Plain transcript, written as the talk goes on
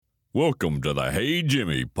Welcome to the Hey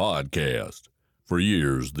Jimmy podcast. For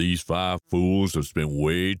years, these five fools have spent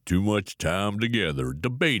way too much time together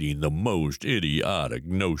debating the most idiotic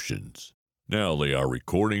notions. Now they are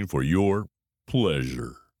recording for your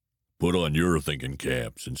pleasure. Put on your thinking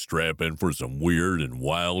caps and strap in for some weird and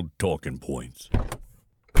wild talking points.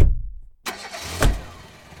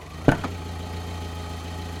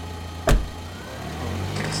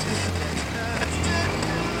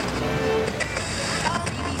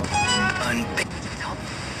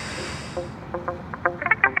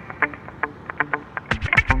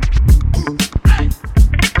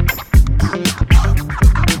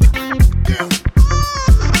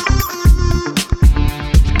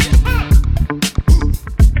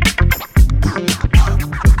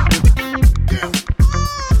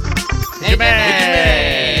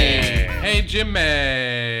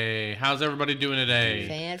 How's everybody doing today?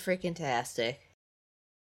 Fan-freaking-tastic.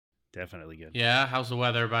 Definitely good. Yeah, how's the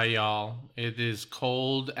weather by y'all? It is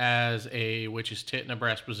cold as a witch's tit in a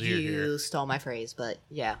brass brazier here. You stole my phrase, but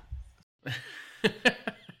yeah.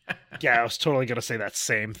 Yeah, I was totally going to say that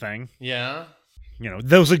same thing. Yeah? You know,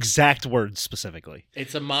 those exact words specifically.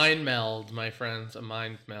 It's a mind meld, my friends, a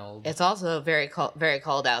mind meld. It's also very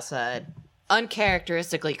cold outside.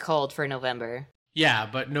 Uncharacteristically cold for November. Yeah,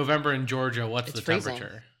 but November in Georgia, what's the freezing.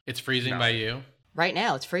 temperature? It's freezing by you? Right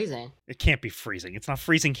now, it's freezing. It can't be freezing. It's not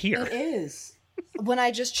freezing here. It is. When I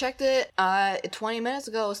just checked it 20 minutes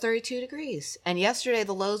ago, it was 32 degrees. And yesterday,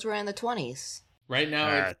 the lows were in the 20s. Right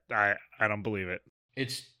now, I don't believe it.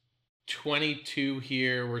 it's 22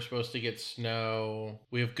 here. We're supposed to get snow.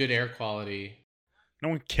 We have good air quality. No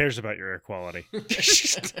one cares about your air quality.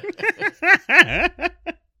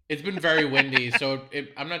 It's been very windy, so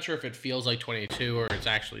I'm not sure if it feels like 22 or it's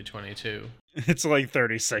actually 22. It's like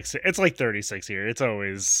 36. It's like 36 here. It's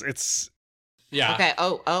Yeah. Okay,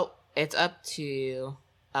 oh, it's up to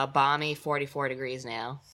a balmy 44 degrees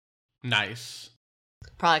now. Nice.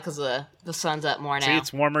 Probably because the sun's up more now. See,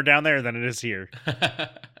 it's warmer down there than it is here.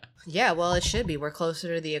 Yeah, well, it should be. We're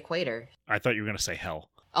closer to the equator. I thought you were going to say hell.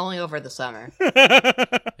 Only over the summer.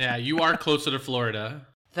 Yeah, you are closer to Florida.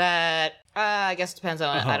 That, I guess depends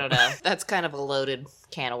on, I don't know. That's kind of a loaded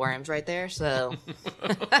can of worms right there, so.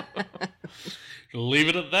 Leave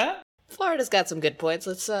it at that? Florida's got some good points.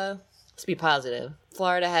 Let's be positive.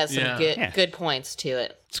 Florida has some good points to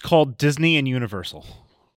it. It's called Disney and Universal.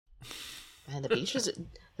 And the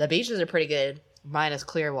beaches are pretty good, minus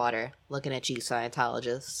Clearwater. Looking at you,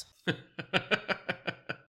 Scientologists.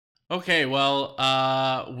 Okay,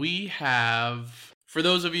 well, we have, for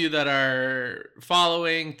those of you that are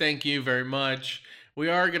following, thank you very much. We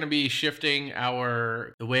are going to be shifting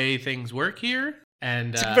the way things work here.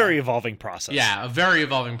 And it's a very evolving process. Yeah, a very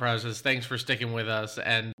evolving process. Thanks for sticking with us.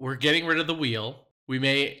 And we're getting rid of the wheel. We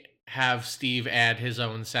may have Steve add his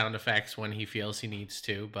own sound effects when he feels he needs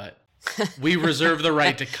to, but we reserve the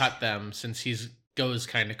right to cut them since he's goes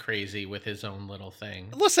kind of crazy with his own little thing.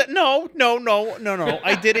 Listen, no.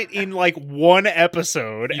 I did it in like one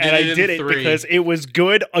episode, and I did it because it was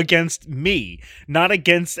good against me, not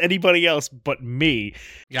against anybody else but me.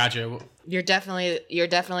 Gotcha. You're definitely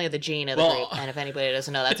the gene of the group, and if anybody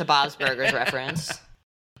doesn't know, that's a Bob's Burgers reference.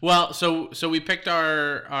 Well, so we picked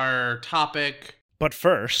our topic. But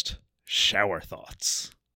first, shower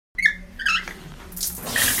thoughts.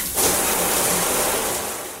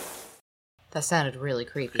 That sounded really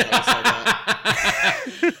creepy. How you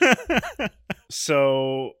said that.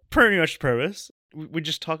 So, pretty much the purpose, we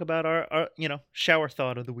just talk about our shower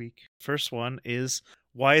thought of the week. First one is,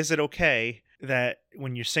 why is it okay that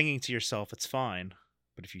when you're singing to yourself, it's fine,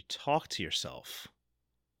 but if you talk to yourself,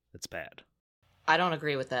 it's bad? I don't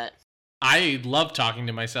agree with that. I love talking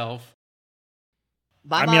to myself.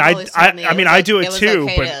 I do it too,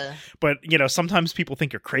 but sometimes people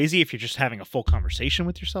think you're crazy if you're just having a full conversation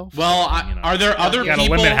with yourself. Well, are there other people? You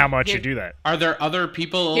gotta limit how much you do that. Are there other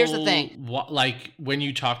people? Here's the thing: like when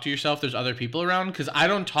you talk to yourself, there's other people around. Because I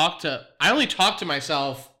only talk to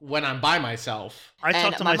myself when I'm by myself. I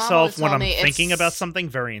talk to myself when I'm thinking about something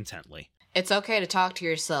very intently. It's okay to talk to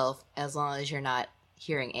yourself as long as you're not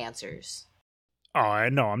hearing answers. Oh,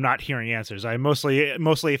 no, I'm not hearing answers. I mostly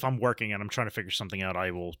if I'm working and I'm trying to figure something out,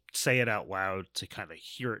 I will say it out loud to kind of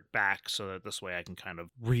hear it back so that this way I can kind of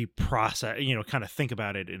reprocess, kind of think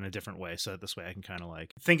about it in a different way. So that this way I can kind of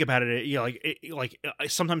like think about it.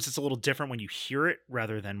 Sometimes it's a little different when you hear it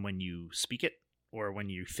rather than when you speak it or when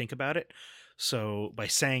you think about it. So by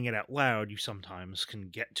saying it out loud, you sometimes can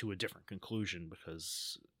get to a different conclusion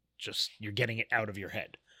because just you're getting it out of your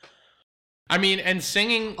head. I mean, and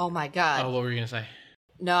singing... Oh my god. Oh, what were you going to say?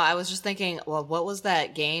 No, I was just thinking, well, what was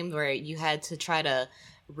that game where you had to try to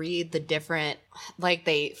read the different, like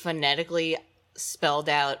they phonetically spelled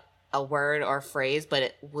out a word or phrase, but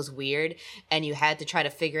it was weird, and you had to try to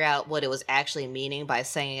figure out what it was actually meaning by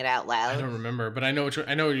saying it out loud. I don't remember, but I know what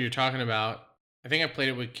you're talking about. I think I played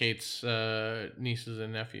it with Kate's nieces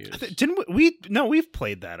and nephews. Didn't we? No, we've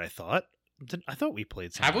played that. I thought we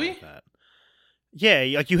played something Have we? like that. Yeah,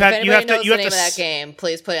 like you If have anybody knows to the name of that game,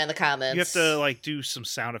 please put it in the comments. you have to like do some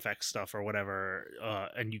sound effects stuff or whatever,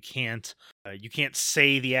 and you can't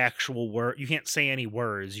say the actual word. You can't say any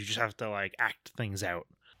words. You just have to like act things out.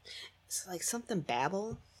 It's like something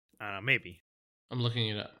babble. I don't know, maybe. I'm looking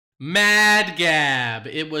it up. Mad Gab.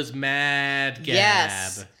 It was Mad Gab.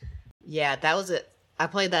 Yes. Yeah, that was it. I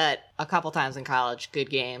played that a couple times in college. Good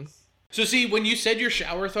game. So see, when you said your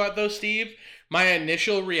shower thought though, Steve, my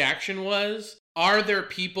initial reaction was, are there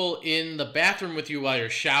people in the bathroom with you while you're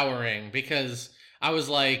showering? Because I was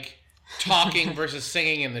like, talking versus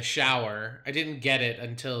singing in the shower. I didn't get it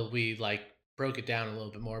until we like broke it down a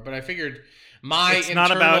little bit more. But I figured it's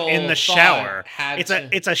not about in the shower.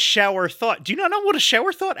 It's a shower thought. Do you not know what a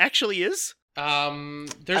shower thought actually is?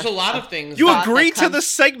 There's a lot of things. You agreed to the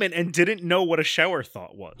segment and didn't know what a shower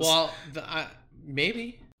thought was. Well,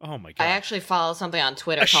 maybe. Oh my god! I actually follow something on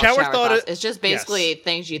Twitter A called shower Shower thought Thoughts. is- It's just basically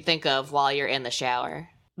things you think of while you're in the shower.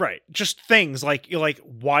 Right, just things like you're like,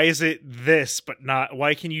 why is it this but not?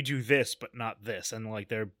 Why can you do this but not this? And like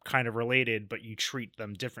they're kind of related, but you treat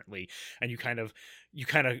them differently, and you kind of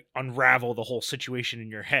unravel the whole situation in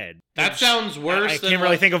your head. That sounds worse. I can't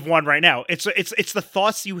really think of one right now. It's the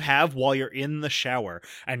thoughts you have while you're in the shower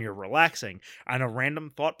and you're relaxing, and a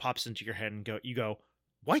random thought pops into your head, and you go,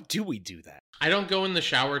 why do we do that? I don't go in the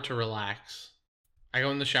shower to relax. I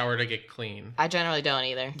go in the shower to get clean. I generally don't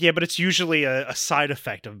either. Yeah, but it's usually a side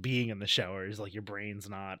effect of being in the shower. Is like your brain's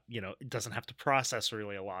not, it doesn't have to process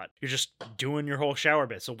really a lot. You're just doing your whole shower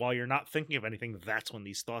bit. So while you're not thinking of anything, that's when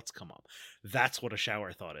these thoughts come up. That's what a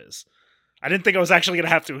shower thought is. I didn't think I was actually going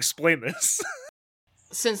to have to explain this.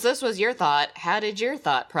 Since this was your thought, how did your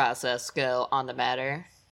thought process go on the matter?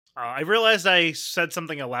 I realized I said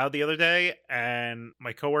something aloud the other day, and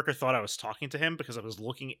my coworker thought I was talking to him because I was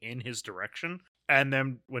looking in his direction. And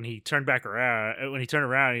then when he turned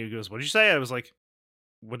around, he goes, "What did you say?" I was like,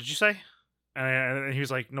 "What did you say?" And he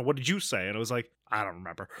was like, "No, what did you say?" And I was like, "I don't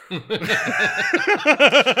remember."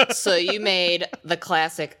 So you made the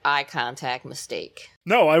classic eye contact mistake.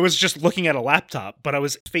 No, I was just looking at a laptop, but I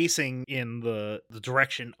was facing in the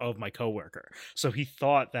direction of my coworker. So he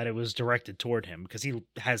thought that it was directed toward him because he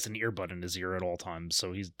has an earbud in his ear at all times,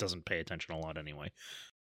 so he doesn't pay attention a lot anyway.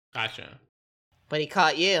 Gotcha. But he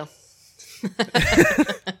caught you.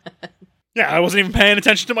 Yeah, I wasn't even paying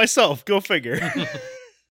attention to myself. Go figure.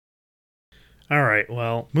 All right,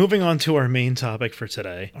 well, moving on to our main topic for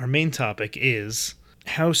today. Our main topic is,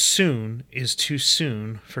 how soon is too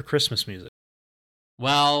soon for Christmas music?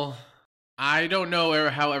 Well, I don't know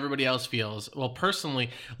how everybody else feels. Well, personally,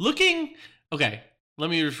 let me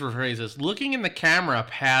rephrase this. Looking in the camera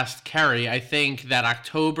past Carrie, I think that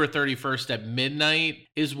October 31st at midnight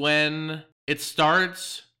is when it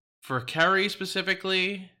starts for Carrie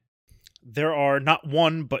specifically. There are not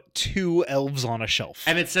one, but two elves on a shelf.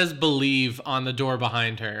 And it says "Believe" on the door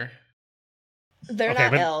behind her. They're Okay,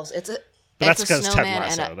 not but- elves. It's that's a because Ted snowman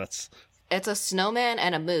Lasso. it's a snowman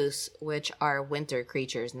and a moose, which are winter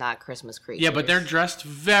creatures, not Christmas creatures. Yeah, but they're dressed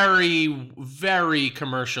very, very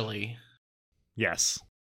commercially. Yes.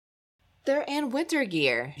 They're in winter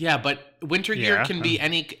gear. Yeah, but winter gear Yeah. can be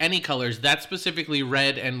any colors. That's specifically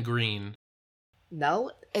red and green.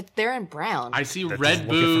 No, they're in brown. I see That red doesn't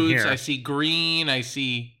look it from boots. here. I see green. I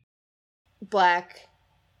see. Black.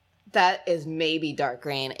 That is maybe dark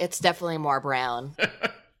green. It's definitely more brown.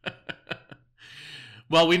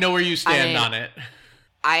 Well, we know where you stand I mean, on it.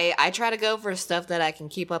 I try to go for stuff that I can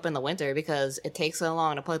keep up in the winter because it takes so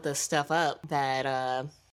long to put this stuff up that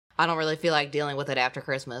I don't really feel like dealing with it after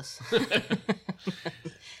Christmas.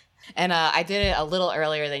 And I did it a little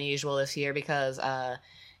earlier than usual this year because,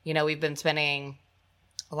 we've been spending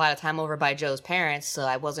a lot of time over by Joe's parents, so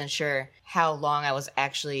I wasn't sure how long I was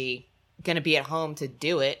actually going to be at home to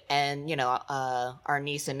do it. And, our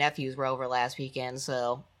niece and nephews were over last weekend,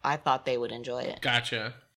 so I thought they would enjoy it.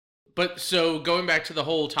 Gotcha. But so going back to the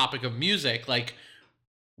whole topic of music, like,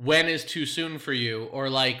 when is too soon for you? Or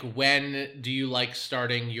like, when do you like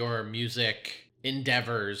starting your music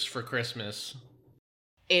endeavors for Christmas?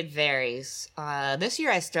 It varies. This year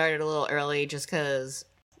I started a little early just because,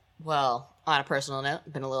 well, on a personal note,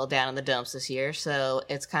 I've been a little down in the dumps this year, so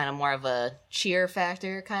it's kind of more of a cheer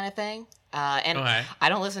factor kind of thing. And Okay. I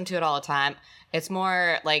don't listen to it all the time. It's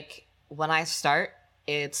more like when I start,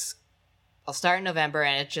 it's I'll start in November,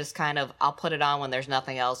 and it's just kind of, I'll put it on when there's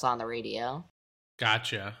nothing else on the radio.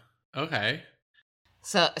 Gotcha. Okay.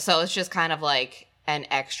 So it's just kind of like an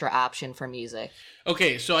extra option for music.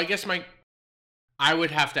 Okay, so I guess I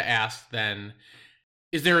would have to ask then,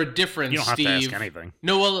 is there a difference, You don't have Steve? to ask anything.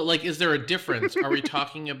 No, well, like, is there a difference? Are we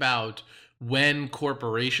talking about when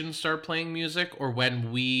corporations start playing music or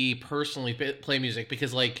when we personally play music?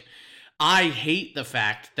 Because, like, I hate the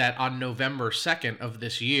fact that on November 2nd of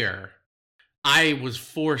this year, I was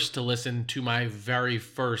forced to listen to my very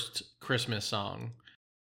first Christmas song.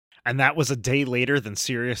 And that was a day later than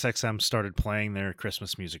SiriusXM started playing their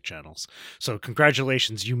Christmas music channels. So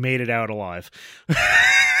congratulations, you made it out alive.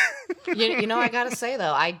 You know, I gotta say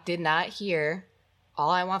though, I did not hear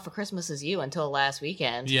 "All I Want for Christmas Is You" until last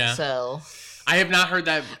weekend. Yeah. So I have not heard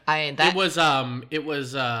that. that it was Paul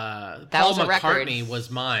was a McCartney record.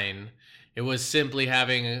 was mine. It was Simply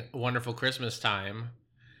Having a Wonderful Christmas Time,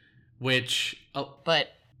 which but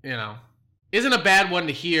isn't a bad one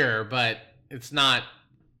to hear, but it's not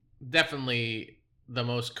definitely the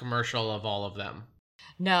most commercial of all of them.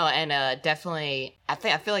 no, and definitely, I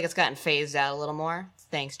feel like it's gotten phased out a little more.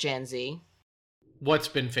 Thanks, Gen Z. What's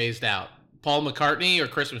been phased out? Paul McCartney or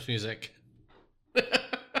Christmas music?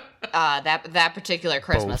 That particular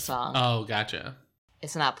Christmas Both. song. Oh, gotcha.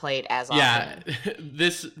 It's not played as often. Yeah,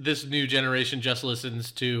 this new generation just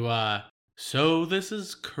listens to "So This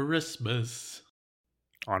Is Christmas"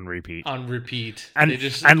 On repeat. on repeat. And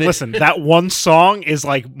They listen, that one song is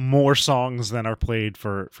like more songs than are played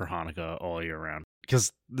for Hanukkah all year round.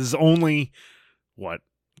 Because there's only,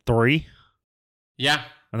 3? Yeah.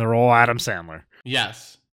 And they're all Adam Sandler.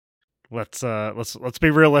 Yes. Let's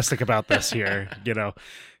be realistic about this here. Look,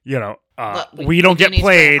 we don't do get need to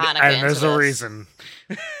bring played, Hanukkah and into there's a this. reason.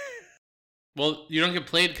 Well, you don't get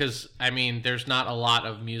played because, I mean, there's not a lot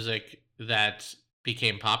of music that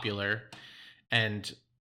became popular, and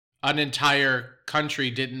an entire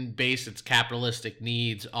country didn't base its capitalistic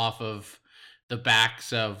needs off of the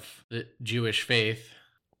backs of the Jewish faith.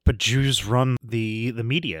 But Jews run the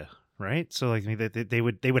media, right? So like they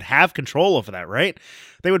would have control over that, right?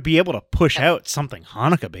 They would be able to push out something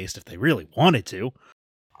Hanukkah based if they really wanted to.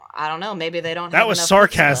 I don't know. Maybe they don't. That have was enough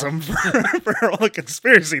sarcasm chutzpah. for all the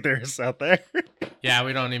conspiracy theorists out there. Yeah,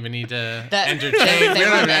 we don't even need to That- entertain. they We don't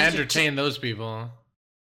run even enter- entertain those people.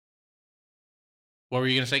 What were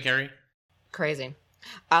you gonna say, Carrie? Crazy.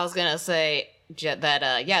 I was gonna say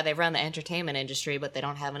that they run the entertainment industry, but they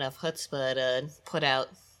don't have enough chutzpah to put out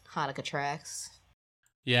Hanukkah tracks.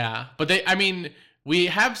 Yeah, but we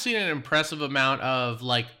have seen an impressive amount of,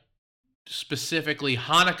 like, specifically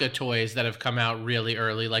Hanukkah toys that have come out really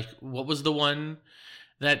early. Like, what was the one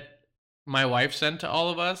that my wife sent to all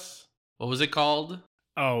of us? What was it called?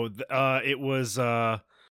 Oh, it was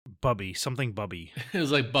Bubby, something Bubby. It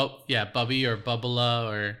was like Bubby or Bubbla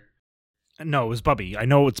or No, it was Bubby. I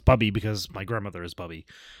know it's Bubby because my grandmother is Bubby.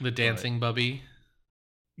 the Dancing Bubby.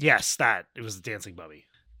 Yes, it was the Dancing Bubby.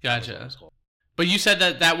 That was what it Gotcha. was called. But you said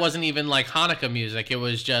that wasn't even like Hanukkah music. It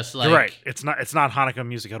was just like You're right. It's not Hanukkah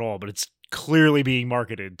music at all, but it's clearly being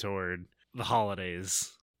marketed toward the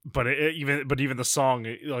holidays. But even the song,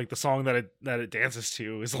 like the song that it dances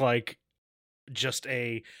to, is like just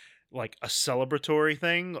a celebratory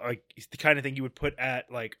thing, like the kind of thing you would put at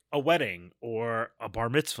like a wedding or a bar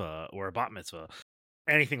mitzvah or a bat mitzvah,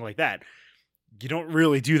 anything like that. You don't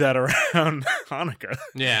really do that around Hanukkah.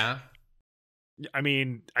 Yeah. I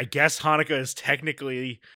mean, I guess Hanukkah is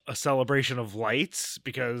technically a celebration of lights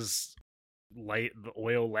because the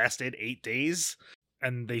oil lasted 8 days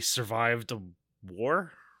and they survived a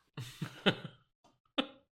war.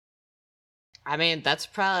 I mean, that's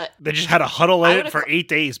probably. They just had to huddle I in would it for equ- 8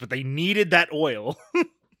 days, but they needed that oil.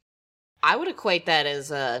 I would equate that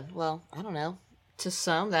as well, I don't know. To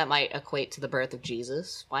some, that might equate to the birth of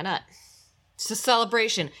Jesus. Why not? It's a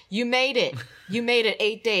celebration. You made it. You made it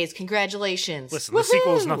 8 days. Congratulations. Listen, the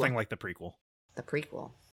sequel is Woohoo! nothing like the prequel. The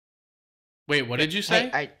prequel. Wait, what did you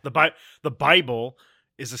say? The Bible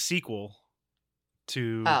is a sequel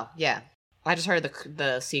to. Oh, yeah. I just heard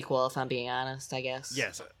the sequel, if I'm being honest, I guess.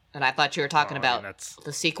 Yes. And I thought you were talking I mean, about that's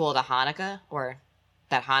the sequel to Hanukkah, or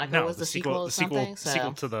that Hanukkah no was the sequel to the sequel, something. the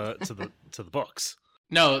sequel to the books.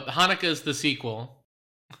 No, Hanukkah is the sequel.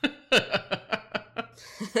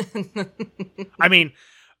 I mean,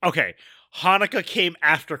 okay, Hanukkah came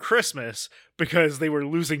after Christmas because they were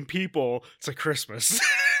losing people to Christmas.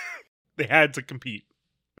 They had to compete.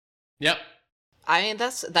 Yep. I mean,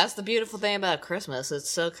 that's the beautiful thing about Christmas. It's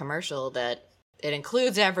so commercial that it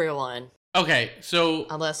includes everyone, Okay, so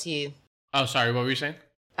unless you. oh, sorry, what were you saying?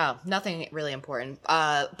 Oh, nothing really important.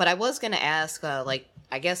 But I was gonna ask,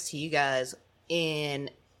 I guess to you guys, in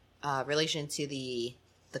relation to the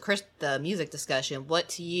music discussion, what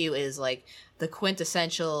to you is like the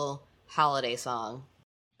quintessential holiday song?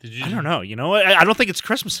 I don't know. You know, I don't think it's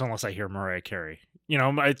Christmas unless I hear Mariah Carey. You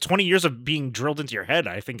know, my 20 years of being drilled into your head,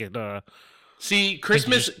 I think it. See,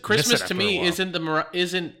 Christmas to after me a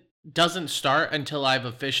while. doesn't start until I've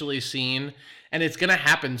officially seen, and it's gonna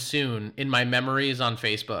happen soon in my memories on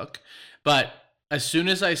Facebook. But as soon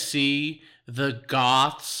as I see the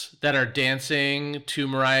goths that are dancing to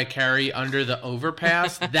Mariah Carey under the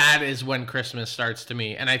overpass, that is when Christmas starts to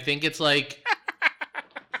me. And I think it's like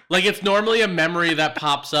it's normally a memory that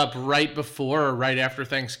pops up right before or right after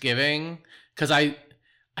Thanksgiving, because I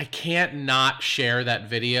can't not share that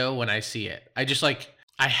video when I see it. I just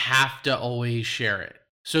I have to always share it.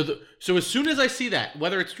 So as soon as I see that,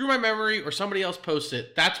 whether it's through my memory or somebody else posts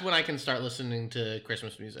it, that's when I can start listening to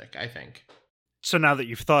Christmas music, I think. So now that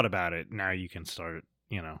you've thought about it, now you can start,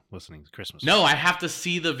 listening to Christmas. No, I have to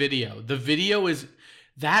see the video. The video is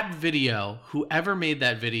that video, whoever made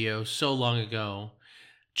that video so long ago,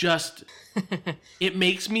 just it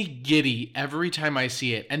makes me giddy every time I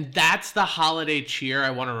see it. And that's the holiday cheer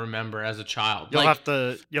I want to remember as a child. You'll have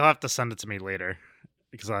to send it to me later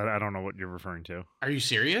because I don't know what you're referring to. Are you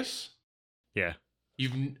serious? Yeah.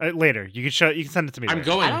 You've later. You can send it to me I'm later.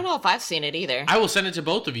 going. I don't know if I've seen it either. I will send it to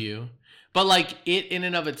both of you. But it in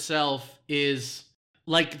and of itself is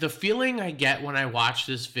the feeling I get when I watch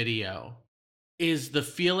this video is the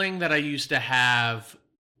feeling that I used to have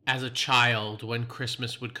as a child when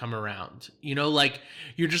Christmas would come around.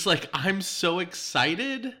 You're just I'm so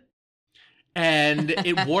excited, and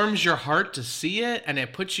it warms your heart to see it, and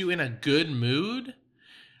it puts you in a good mood.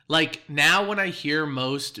 Now when I hear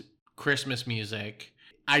most Christmas music,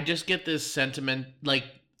 I just get this sentiment,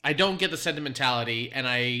 I don't get the sentimentality, and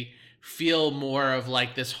I feel more of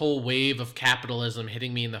this whole wave of capitalism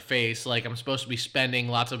hitting me in the face. I'm supposed to be spending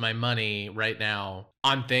lots of my money right now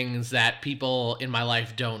on things that people in my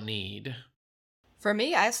life don't need. For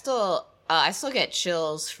me, I still get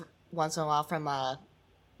chills once in a while from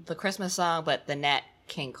the Christmas song, but the Nat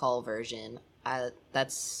King Cole version.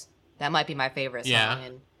 That might be my favorite song. Yeah.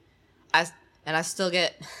 And I still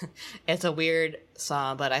get it's a weird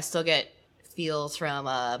song, but I still get feels from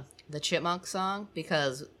the Chipmunk song,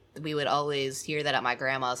 because we would always hear that at my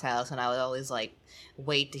grandma's house, and I would always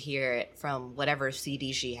wait to hear it from whatever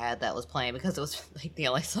CD she had that was playing, because it was the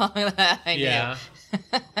only song that I knew. Yeah.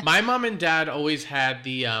 My mom and dad always had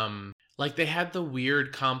the they had the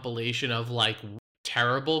weird compilation of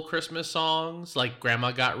terrible Christmas songs,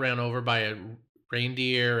 Grandma Got Ran Over by a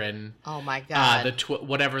Reindeer, and oh my god, the 12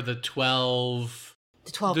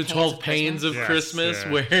 Pains of Yes, Christmas,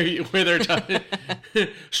 yeah. where they're talking,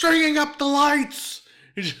 stringing up the lights.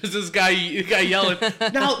 It's just this guy yelling,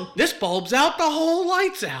 now this bulb's out, the whole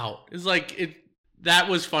light's out. It's that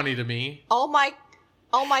was funny to me. Oh my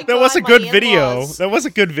god. That was a good video. in-laws. That was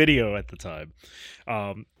a good video at the time.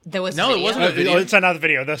 There was No, video? it wasn't a video. It's not the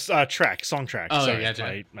video. The song track. Oh, Sorry,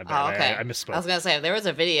 gotcha. my bad. Oh, okay. I misspoke. I was gonna say, if there was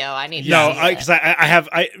a video, I need Yeah. to No, see because it.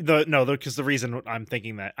 because the reason I'm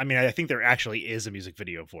thinking that, I think there actually is a music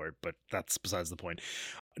video for it, but that's besides the point.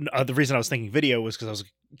 The reason I was thinking video was because I was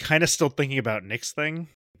kind of still thinking about Nick's thing,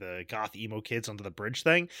 the goth emo kids under the bridge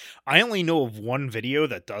thing. I only know of one video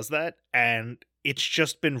that does that, and it's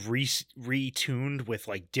just been retuned with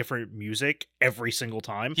different music every single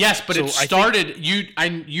time. Yes, but So it I started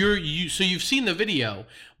so you've seen the video,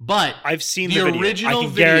 but I've seen the the video. original I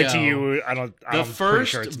can video, guarantee you, I'm the pretty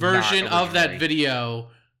first sure it's version not of that originally. video,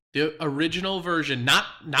 the original version, not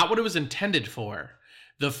what it was intended for,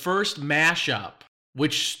 the first mashup,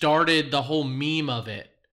 which started the whole meme of it,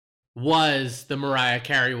 was the Mariah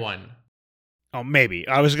Carey one. Oh, maybe.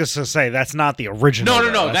 I was just going to say, that's not the original. No,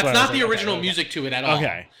 though. that's why I not was the like, original okay. music to it at all.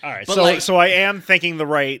 Okay, all right. But So I am thinking the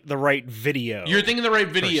right video. You're thinking the right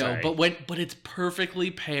video, se. but it's perfectly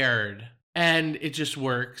paired, and it just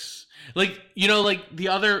works. The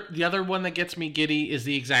other one that gets me giddy is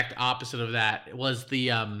the exact opposite of that. It was the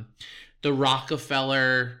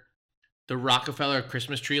Rockefeller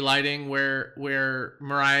Christmas tree lighting where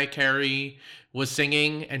Mariah Carey was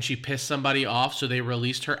singing and she pissed somebody off, so they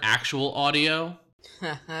released her actual audio.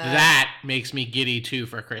 That makes me giddy too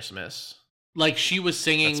for Christmas. She was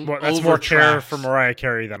singing That's over more care tracks. for Mariah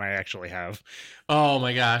Carey than I actually have. Oh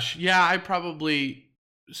my gosh. Yeah, I probably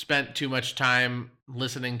spent too much time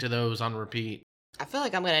listening to those on repeat. I feel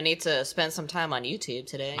like I'm gonna need to spend some time on YouTube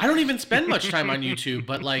today. I don't even spend much time on YouTube,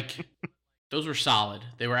 but those were solid.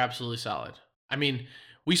 They were absolutely solid.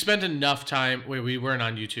 We spent enough time. Wait, we weren't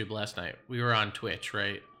on YouTube last night. We were on Twitch,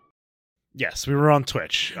 right? Yes, we were on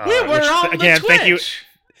Twitch. We were on again, the Twitch. thank you.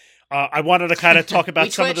 I wanted to kind of talk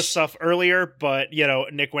about some of the twitched. stuff earlier, but,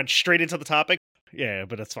 Nick went straight into the topic. Yeah,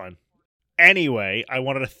 but that's fine. Anyway, I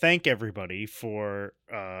wanted to thank everybody for,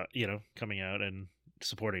 coming out and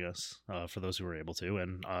supporting us, for those who were able to.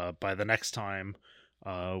 And by the next time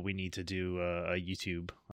we need to do a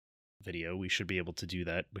YouTube video, we should be able to do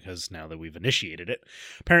that, because now that we've initiated it,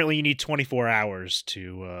 apparently you need 24 hours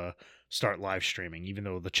to start live streaming. Even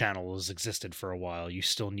though the channel has existed for a while, you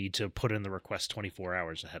still need to put in the request 24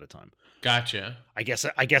 hours ahead of time. Gotcha. I guess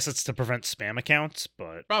it's to prevent spam accounts,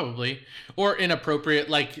 but Probably. Or inappropriate,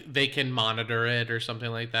 like they can monitor it or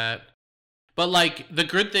something like that. But like the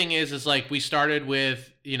good thing is like we started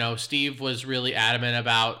with, Steve was really adamant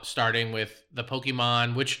about starting with the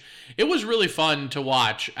Pokemon, which it was really fun to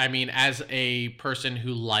watch. I mean, as a person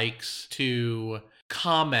who likes to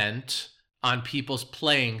comment on people's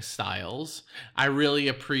playing styles, I really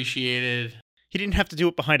appreciated. he didn't have to do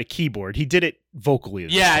it behind a keyboard. He did it vocally.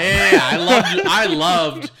 Yeah. I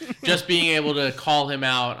loved just being able to call him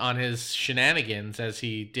out on his shenanigans as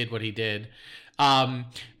he did what he did.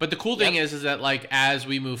 But the cool thing is that like as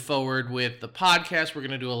we move forward with the podcast, we're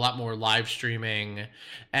gonna do a lot more live streaming,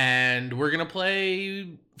 and we're gonna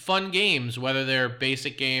play fun games, whether they're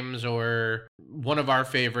basic games or one of our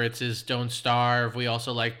favorites is Don't Starve. We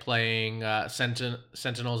also like playing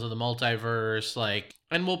Sentinels of the Multiverse,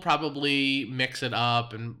 and we'll probably mix it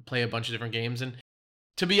up and play a bunch of different games. And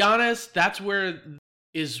to be honest, that's what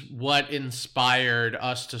inspired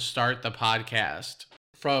us to start the podcast.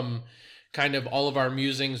 From kind of all of our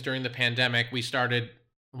musings during the pandemic,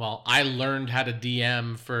 I learned how to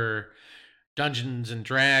DM for Dungeons and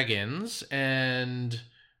Dragons, and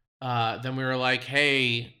then we were like,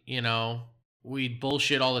 hey, we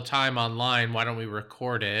bullshit all the time online, why don't we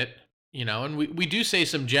record it? And we do say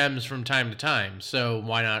some gems from time to time, so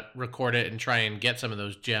why not record it and try and get some of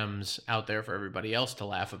those gems out there for everybody else to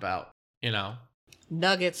laugh about,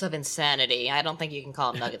 Nuggets of insanity. I don't think you can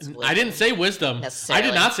call them nuggets of wisdom. I didn't say wisdom. Necessarily. I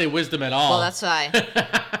did not say wisdom at all. Well, that's why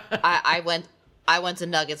I went to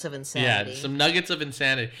nuggets of insanity. Yeah, some nuggets of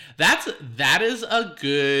insanity. That is a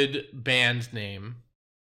good band name.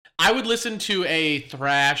 I would listen to a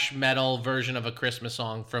thrash metal version of a Christmas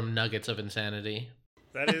song from Nuggets of Insanity.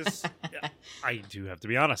 That is, I do have to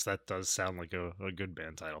be honest, that does sound like a good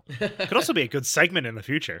band title. Could also be a good segment in the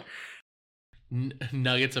future.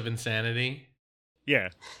 Nuggets of Insanity. Yeah.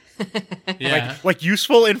 Yeah. Like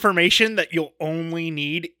useful information that you'll only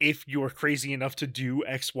need if you're crazy enough to do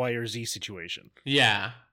X, Y, or Z situation.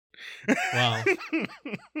 Yeah. Well.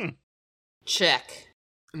 Check.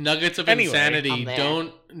 Nuggets of Insanity.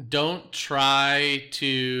 Don't try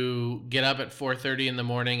to get up at 4:30 in the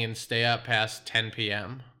morning and stay up past 10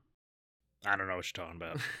 p.m. I don't know what you're talking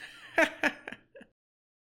about.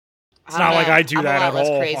 It's not like I do I'm that a at lot less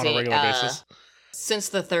all crazy. on a regular basis. Since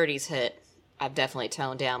the 30s hit, I've definitely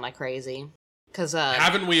toned down my crazy. Because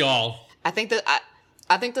haven't we all? I think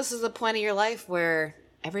this is the point of your life where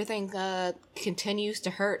everything continues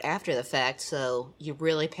to hurt after the fact, so you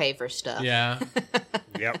really pay for stuff. Yeah.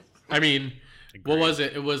 Yep. I mean, Agreed. what was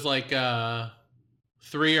it? It was like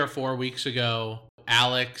 3 or 4 weeks ago.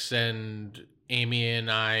 Alex and Amy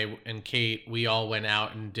and I and Kate, we all went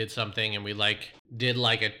out and did something, and we did a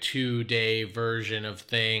 2-day version of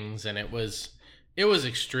things, and it was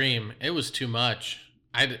extreme. It was too much.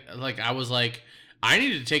 I was like, I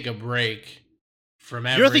need to take a break from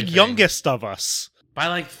everything. You're the youngest of us.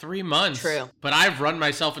 By 3 months. True. But I've run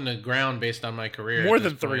myself into the ground based on my career. More at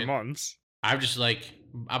this than 3 point. months. I've just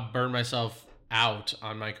I've burned myself out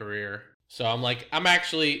on my career. So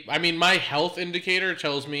my health indicator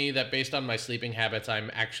tells me that based on my sleeping habits, I'm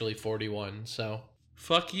actually 41. So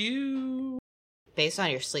fuck you. Based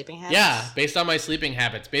on your sleeping habits? Yeah, based on my sleeping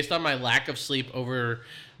habits, based on my lack of sleep over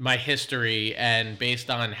my history, and based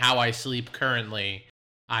on how I sleep currently,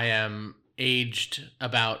 I am aged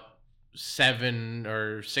about 7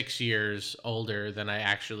 or 6 years older than I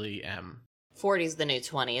actually am. 40's the new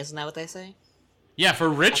 20, isn't that what they say? Yeah, for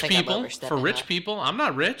rich think I'm people. overstepping For rich that. people, I'm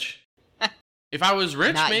not rich. If I was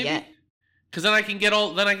rich, Not maybe. yet. Because then I can get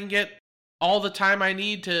all the time I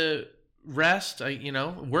need to rest.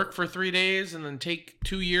 Work for 3 days and then take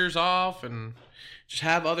 2 years off and just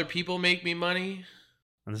have other people make me money.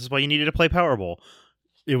 And this is why you needed to play Powerball.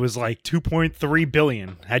 It was like 2.3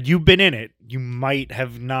 billion. Had you been in it, you might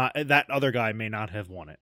have not. That other guy may not have won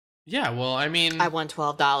it. Yeah, well, I mean, I won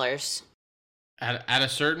 $12. at a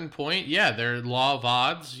certain point, yeah, their law of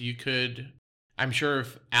odds. You could. I'm sure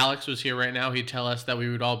if Alex was here right now, he'd tell us that we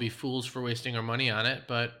would all be fools for wasting our money on it.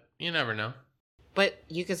 But you never know. But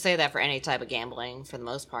you could say that for any type of gambling, for the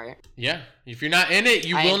most part. Yeah, if you're not in it,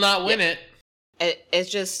 you will not win it. It's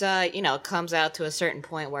just, it comes out to a certain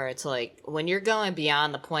point where it's like, when you're going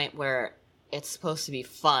beyond the point where it's supposed to be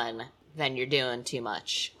fun, then you're doing too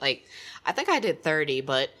much. Like, I think I did 30,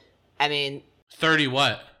 but, I mean... 30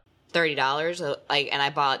 what? $30, and I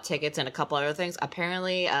bought tickets and a couple other things.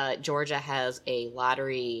 Apparently, Georgia has a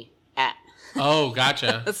lottery app. Oh,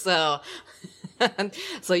 gotcha. So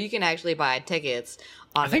you can actually buy tickets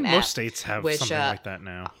on I think an most app, states have which, something like that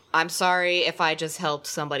now. I'm sorry if I just helped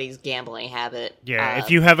somebody's gambling habit. Yeah,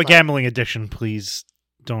 if you have a gambling addiction, please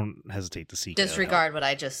don't hesitate to seek disregard what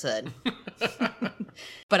I just said.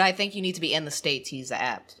 But I think you need to be in the state to use the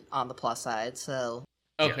app on the plus side. So,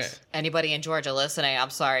 Okay. Yes. Anybody in Georgia listening, I'm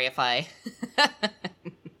sorry if I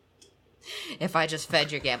if I just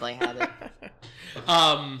fed your gambling habit.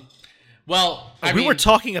 Well, We were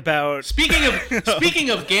talking about speaking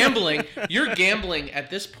of gambling, you're gambling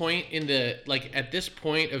at this point at this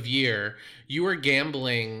point of year, you are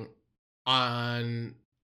gambling on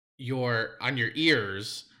your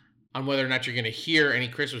ears on whether or not you're going to hear any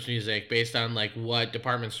Christmas music based on like what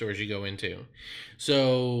department stores you go into.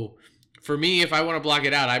 So for me, if I want to block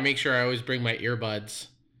it out, I make sure I always bring my earbuds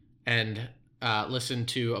and listen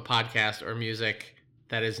to a podcast or music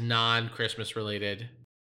that is non-Christmas related.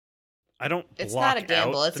 I don't. It's block not a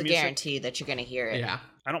gamble. out It's the a music. guarantee that you're going to hear it. Yeah.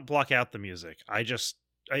 I don't block out the music. I just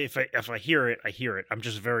if I hear it, I hear it. I'm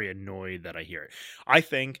just very annoyed that I hear it. I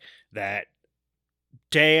think that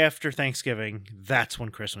day after Thanksgiving, that's when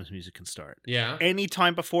Christmas music can start. Yeah. Any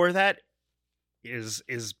time before that is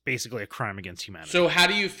basically a crime against humanity. So how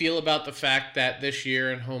do you feel about the fact that this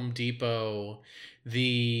year in Home Depot,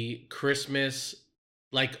 the Christmas,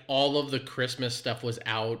 like all of the Christmas stuff was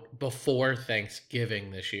out before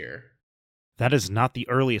Thanksgiving this year? That is not the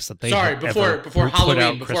earliest that they Sorry, have before ever put out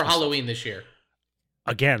Halloween, before Christmas Halloween this year.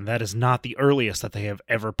 Again, that is not the earliest that they have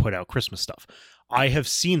ever put out Christmas stuff. I have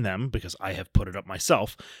seen them, because I have put it up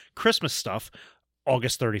myself, Christmas stuff,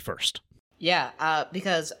 August 31st. Yeah,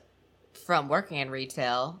 because from working in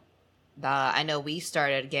retail, I know we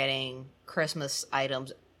started getting Christmas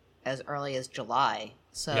items as early as July.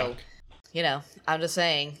 So, Yuck. I'm just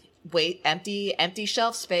saying, empty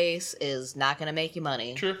shelf space is not going to make you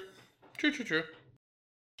money. True.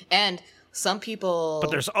 And some people...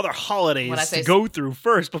 But there's other holidays When I say to go through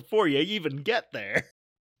first before you even get there.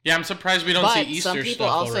 Yeah, I'm surprised we don't see But Easter some people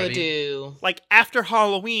stuff also already. do... Like, after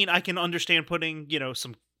Halloween, I can understand putting,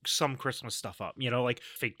 some Christmas stuff up, like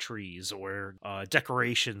fake trees or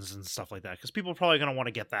decorations and stuff like that, because people are probably going to want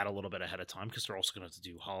to get that a little bit ahead of time, because they're also going to have to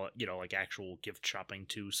do like actual gift shopping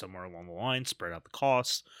too, somewhere along the line, spread out the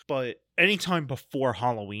costs. But anytime before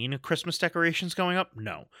Halloween, Christmas decorations going up,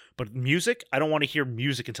 no. But music, I don't want to hear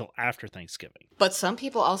music until after Thanksgiving. But some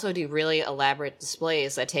people also do really elaborate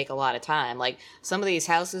displays that take a lot of time. Like, some of these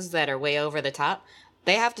houses that are way over the top,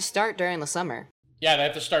 they have to start during the summer. Yeah, they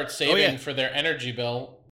have to start saving yeah. for their energy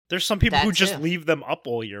bill. There's some people who That just too. leave them up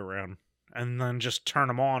all year round and then just turn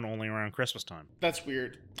them on only around Christmas time. That's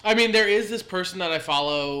weird. I mean, there is this person that I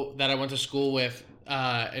follow that I went to school with,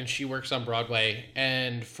 and she works on Broadway.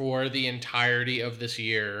 And for the entirety of this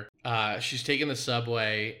year, she's taken the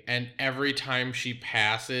subway, and every time she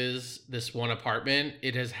passes this one apartment,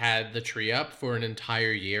 it has had the tree up for an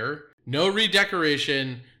entire year. No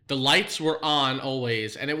redecoration. The lights were on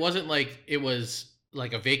always, and it wasn't like it was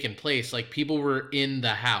like a vacant place. Like, people were in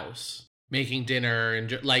the house making dinner, and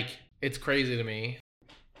it's crazy to me.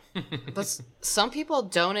 But some people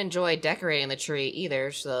don't enjoy decorating the tree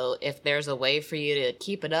either, so if there's a way for you to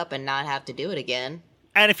keep it up and not have to do it again...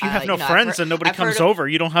 And if you have no I've friends heard- and nobody I've heard comes of- over,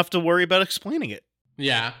 you don't have to worry about explaining it.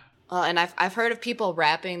 Yeah. and I've heard of people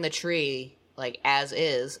wrapping the tree, like, as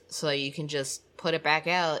is, so you can just put it back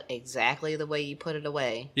out exactly the way you put it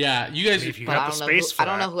away. Yeah, you guys, If you But have the space for I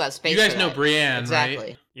don't that. know who has space you guys for know that. Brienne, Exactly.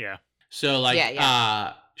 right? Yeah. So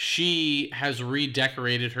Yeah. she has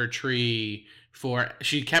redecorated her tree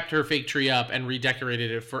she kept her fake tree up and redecorated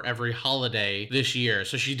it for every holiday this year.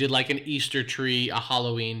 So she did like an Easter tree, a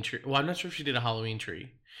Halloween tree. Well, I'm not sure if she did a Halloween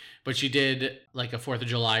tree, but she did like a 4th of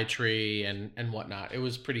July tree and whatnot. It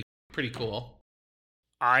was pretty cool.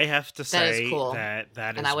 I have to say is cool. that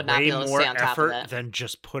And is I would not way be able to more stay on top of effort that. than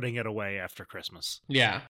just putting it away after Christmas.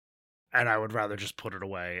 Yeah. And I would rather just put it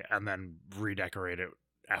away and then redecorate it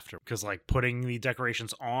after. Because, like, putting the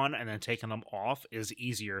decorations on and then taking them off is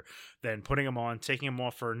easier than putting them on, taking them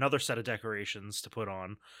off for another set of decorations to put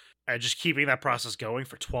on, and just keeping that process going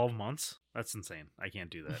for 12 months. That's insane. I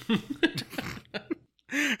can't do that.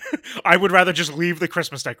 I would rather just leave the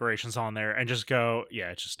Christmas decorations on there and just go,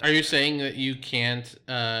 yeah, it's just... Are you saying that you can't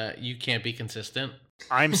be consistent?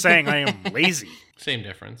 I'm saying I am lazy. Same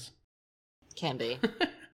difference. Can be.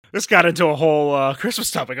 This got into a whole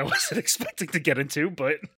Christmas topic I wasn't expecting to get into,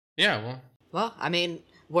 but Yeah, well, Well, I mean,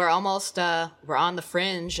 we're almost we're on the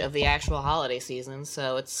fringe of the actual holiday season,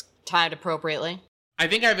 so it's timed appropriately. I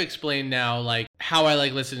think I've explained now, like, how I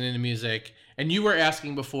like listening to music. And you were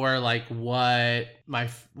asking before, like, what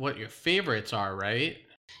your favorites are, right?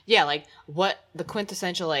 Yeah, like what the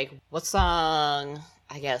quintessential, like what song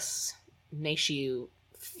I guess makes you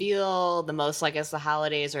feel the most like it's the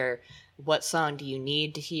holidays, or what song do you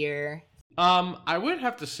need to hear? I would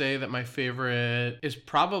have to say that my favorite is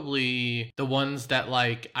probably the ones that,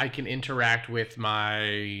 like, I can interact with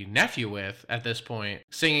my nephew with at this point.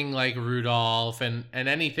 Singing, like, Rudolph and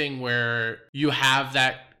anything where you have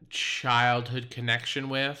that childhood connection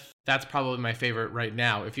with. That's probably my favorite right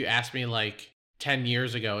now. If you ask me, like, 10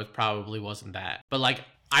 years ago, it probably wasn't that. But, like,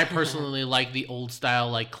 I personally like the old style,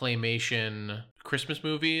 like, claymation Christmas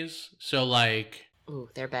movies. So, like... Ooh,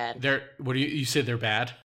 they're bad. What do you said they're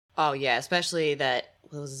bad? Oh yeah, especially that,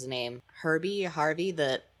 what was his name? Harvey, the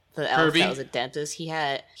elf Herbie? that was a dentist. He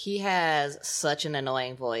has such an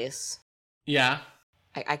annoying voice. Yeah.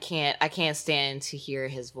 I can't stand to hear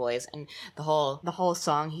his voice, and the whole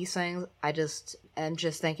song he sings. I'm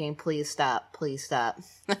just thinking, please stop.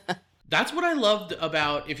 That's what I loved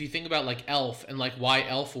about, if you think about, like, Elf and, like, why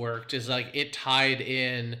Elf worked, is, like, it tied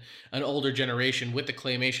in an older generation with the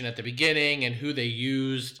claymation at the beginning and who they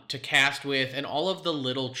used to cast with and all of the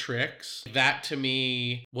little tricks. That, to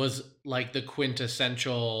me, was, like, the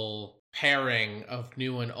quintessential pairing of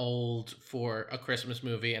new and old for a Christmas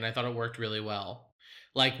movie, and I thought it worked really well.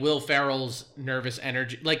 Like, Will Ferrell's nervous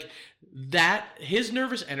energy, like, that, his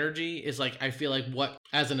nervous energy is, like, I feel like what,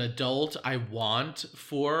 as an adult, I want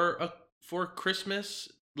for Christmas,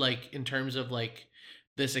 like, in terms of, like,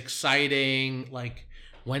 this exciting, like,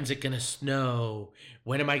 when's it gonna snow?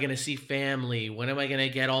 When am I gonna see family? When am I gonna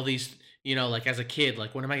get all these, you know, like, as a kid,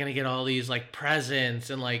 like, when am I gonna get all these, like, presents?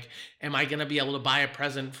 And, like, am I gonna be able to buy a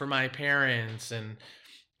present for my parents? And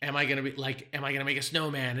am I gonna make a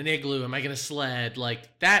snowman, an igloo? Am I gonna sled?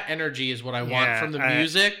 Like, that energy is what I want from the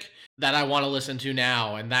music that I want to listen to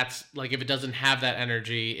now. And that's, like, if it doesn't have that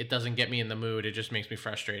energy, it doesn't get me in the mood. It just makes me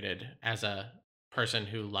frustrated as a person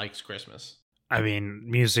who likes Christmas. I mean,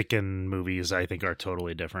 music and movies, I think, are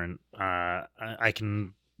totally different. I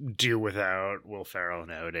can do without Will Ferrell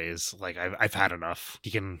nowadays. Like, I've had enough. He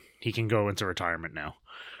can go into retirement now.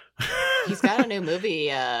 He's got a new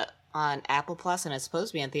movie on Apple Plus, and it's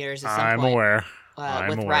supposed to be in theaters at some I'm point. aware.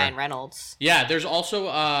 With Ryan Reynolds. Yeah, there's also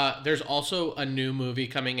a new movie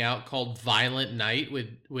coming out called Violent Night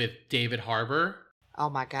with David Harbour. Oh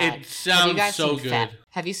my god. It sounds so good.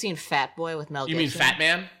 Have you seen Fat Boy with Mel Gibson? You mean Fat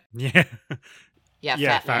Man? Yeah.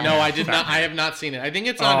 Yeah, Fat Man. No, I did not. I have not seen it. I think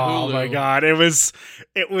it's on Hulu. Oh my god, it was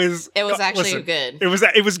actually good.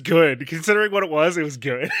 It was good. Considering what it was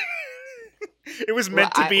good. It was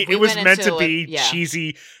meant to be. It was meant to be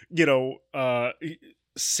cheesy, you know,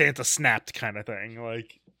 Santa snapped kind of thing.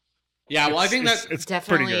 Like, yeah. Well, I think it's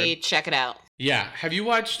definitely check it out. Yeah. Have you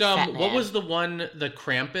watched what was the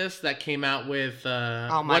Krampus that came out with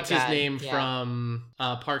what's his name from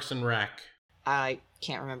Parks and Rec? I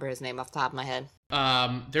can't remember his name off the top of my head.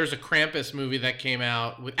 There's a Krampus movie that came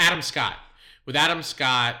out with Adam Scott.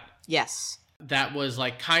 Yes. That was,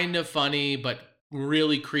 like, kind of funny, but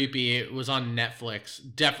really creepy. It was on Netflix.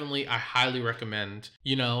 Definitely, I highly recommend.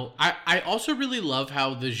 You know, I also really love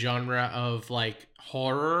how the genre of, like,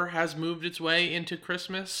 horror has moved its way into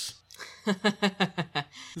Christmas.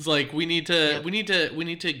 It's like we need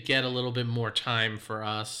to get a little bit more time for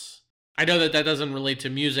us. I know that doesn't relate to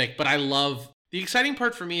music, but I love, the exciting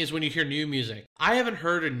part for me is when you hear new music. I haven't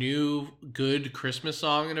heard a new good Christmas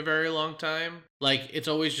song in a very long time. Like, it's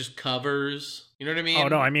always just covers. You know what I mean? Oh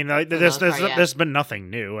no, I mean there's been nothing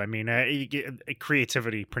new. I mean,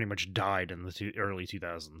 creativity pretty much died in the early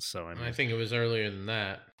 2000s. So I think it was earlier than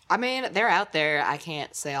that. I mean, they're out there. I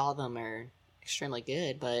can't say all of them are extremely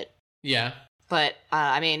good, but yeah. But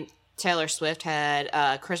I mean, Taylor Swift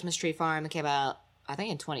had Christmas Tree Farm that came out, I think,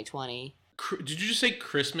 in 2020. Did you just say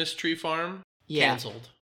Christmas Tree Farm? Yeah. Canceled.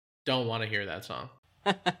 Don't want to hear that song.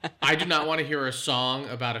 I do not want to hear a song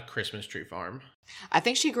about a Christmas tree farm. I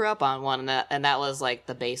think she grew up on one, and that was, like,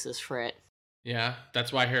 the basis for it. Yeah,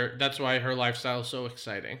 that's why her lifestyle is so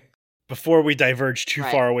exciting. Before we diverge too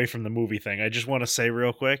far away from the movie thing, I just want to say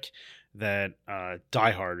real quick that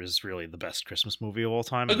Die Hard is really the best Christmas movie of all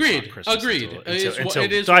time. Agreed.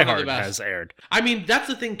 Until Die Hard has aired. I mean, that's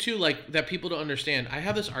the thing too, like, that people don't understand. I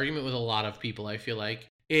have this argument with a lot of people, I feel like,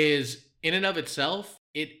 is in and of itself,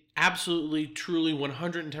 it absolutely, truly,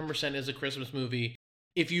 110% is a Christmas movie.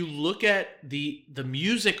 If you look at the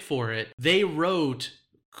music for it, they wrote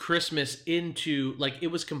Christmas into, like, it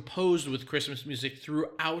was composed with Christmas music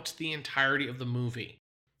throughout the entirety of the movie.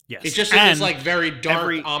 Yes. It's just in this, like, very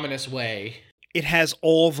dark, ominous way. It has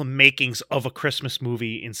all the makings of a Christmas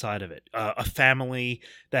movie inside of it. A family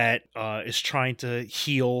that is trying to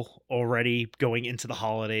heal already going into the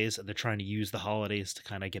holidays, and they're trying to use the holidays to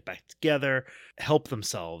kind of get back together, help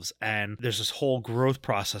themselves. And there's this whole growth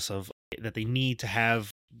process of that they need to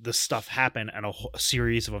have the stuff happen, and a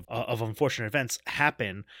series of unfortunate events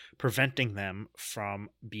happen, preventing them from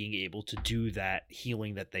being able to do that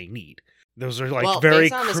healing that they need. Those are like very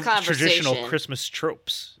traditional Christmas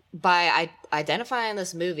tropes. By identifying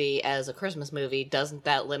this movie as a Christmas movie, doesn't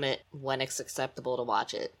that limit when it's acceptable to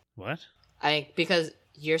watch it? What? Because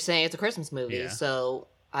you're saying it's a Christmas movie, yeah. So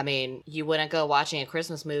I mean, you wouldn't go watching a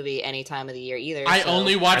Christmas movie any time of the year either. I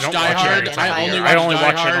only watch Die Hard. I only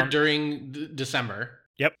watch Die Hard during December.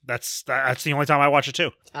 Yep, that's the only time I watch it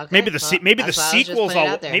too. Okay, maybe the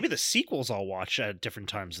sequels I'll watch at different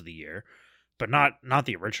times of the year, but not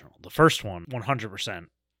the original. The first one, 100%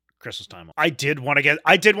 Christmas time. I did want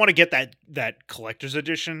to get that collector's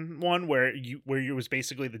edition one where it was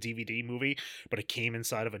basically the DVD movie, but it came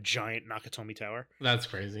inside of a giant Nakatomi Tower. That's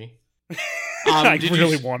crazy. Did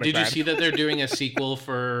you see that they're doing a sequel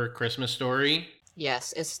for Christmas Story?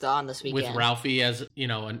 Yes, it's on this weekend with Ralphie as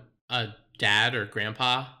a dad or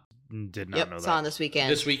grandpa. Did not know that. It's on this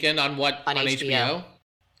weekend. This weekend on what? On HBO?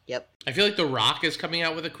 Yep. I feel like The Rock is coming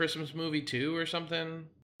out with a Christmas movie too or something.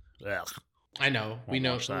 Ugh. I know. We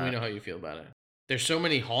know how you feel about it. There's so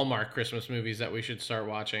many Hallmark Christmas movies that we should start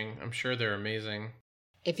watching. I'm sure they're amazing.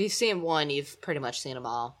 If you've seen one, you've pretty much seen them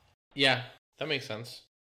all. Yeah, that makes sense.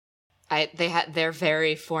 They're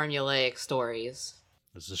very formulaic stories.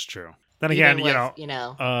 This is true. Then again,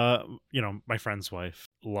 my friend's wife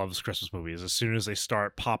loves Christmas movies. As soon as they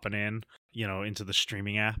start popping in, into the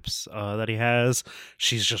streaming apps that he has,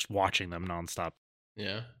 she's just watching them nonstop.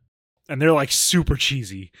 Yeah. And they're like super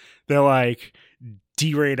cheesy. They're like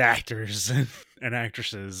D-rated actors and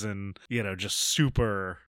actresses, and just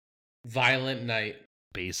super Violent Night.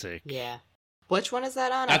 Basic. Yeah. Which one is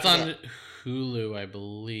that on? That's on Hulu, I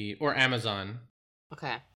believe, or Amazon.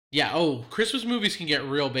 Okay. Yeah. Oh, Christmas movies can get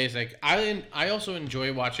real basic. I also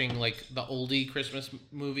enjoy watching like the oldie Christmas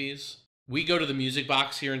movies. We go to the Music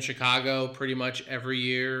Box here in Chicago pretty much every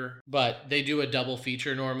year, but they do a double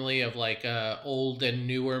feature normally of like a old and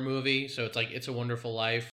newer movie. So it's like It's a Wonderful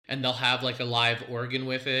Life, and they'll have like a live organ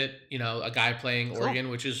with it. A guy playing organ,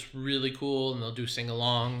 which is really cool, and they'll do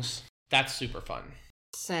sing-alongs. That's super fun.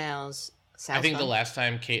 Sounds I think fun. the last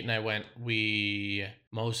time Kate and I went, we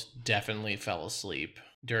most definitely fell asleep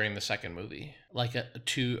during the second movie, like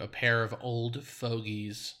to a pair of old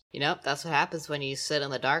fogies. That's what happens when you sit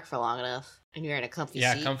in the dark for long enough and you're in a comfy seat.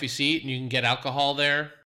 Yeah, comfy seat, and you can get alcohol there.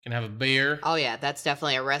 You can have a beer. Oh yeah, that's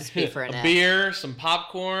definitely a recipe for a nap. Beer, some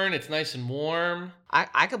popcorn. It's nice and warm.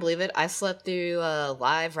 I could believe it. I slept through a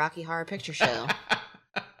live Rocky Horror Picture Show.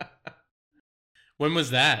 When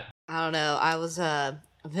was that? I don't know. I was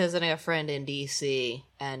visiting a friend in DC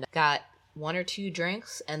and got one or two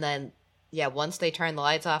drinks, and then once they turned the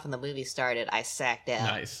lights off and the movie started, I sacked out.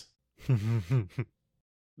 Nice.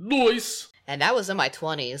 Nice. And that was in my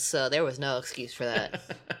 20s, so there was no excuse for that.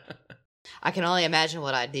 I can only imagine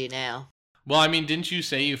what I'd do now. Well, I mean, didn't you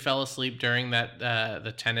say you fell asleep during that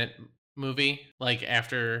the Tenet movie, like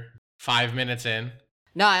after 5 minutes in?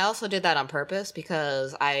 No, I also did that on purpose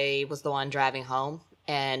because I was the one driving home.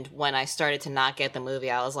 And when I started to not get the movie,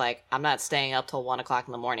 I was like, I'm not staying up till 1 o'clock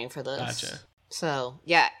in the morning for this. Gotcha. So,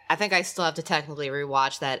 yeah, I think I still have to technically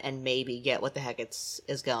rewatch that and maybe get what the heck is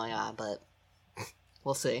going on, but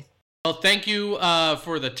we'll see. Well, thank you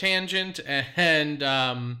for the tangent, and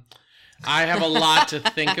I have a lot to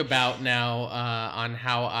think about now on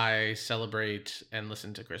how I celebrate and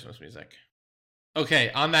listen to Christmas music. Okay,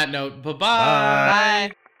 on that note,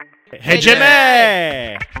 bye-bye. Bye. Hey,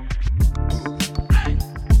 Jimmy!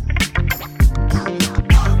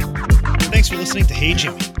 Thanks for listening to Hey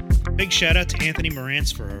Jimmy. Big shout out to Anthony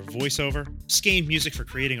Morantz for our voiceover, Skane Music for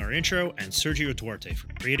creating our intro, and Sergio Duarte for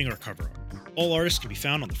creating our cover art. All artists can be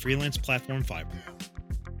found on the freelance platform Fiverr.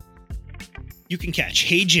 You can catch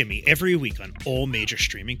Hey Jimmy every week on all major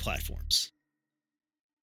streaming platforms.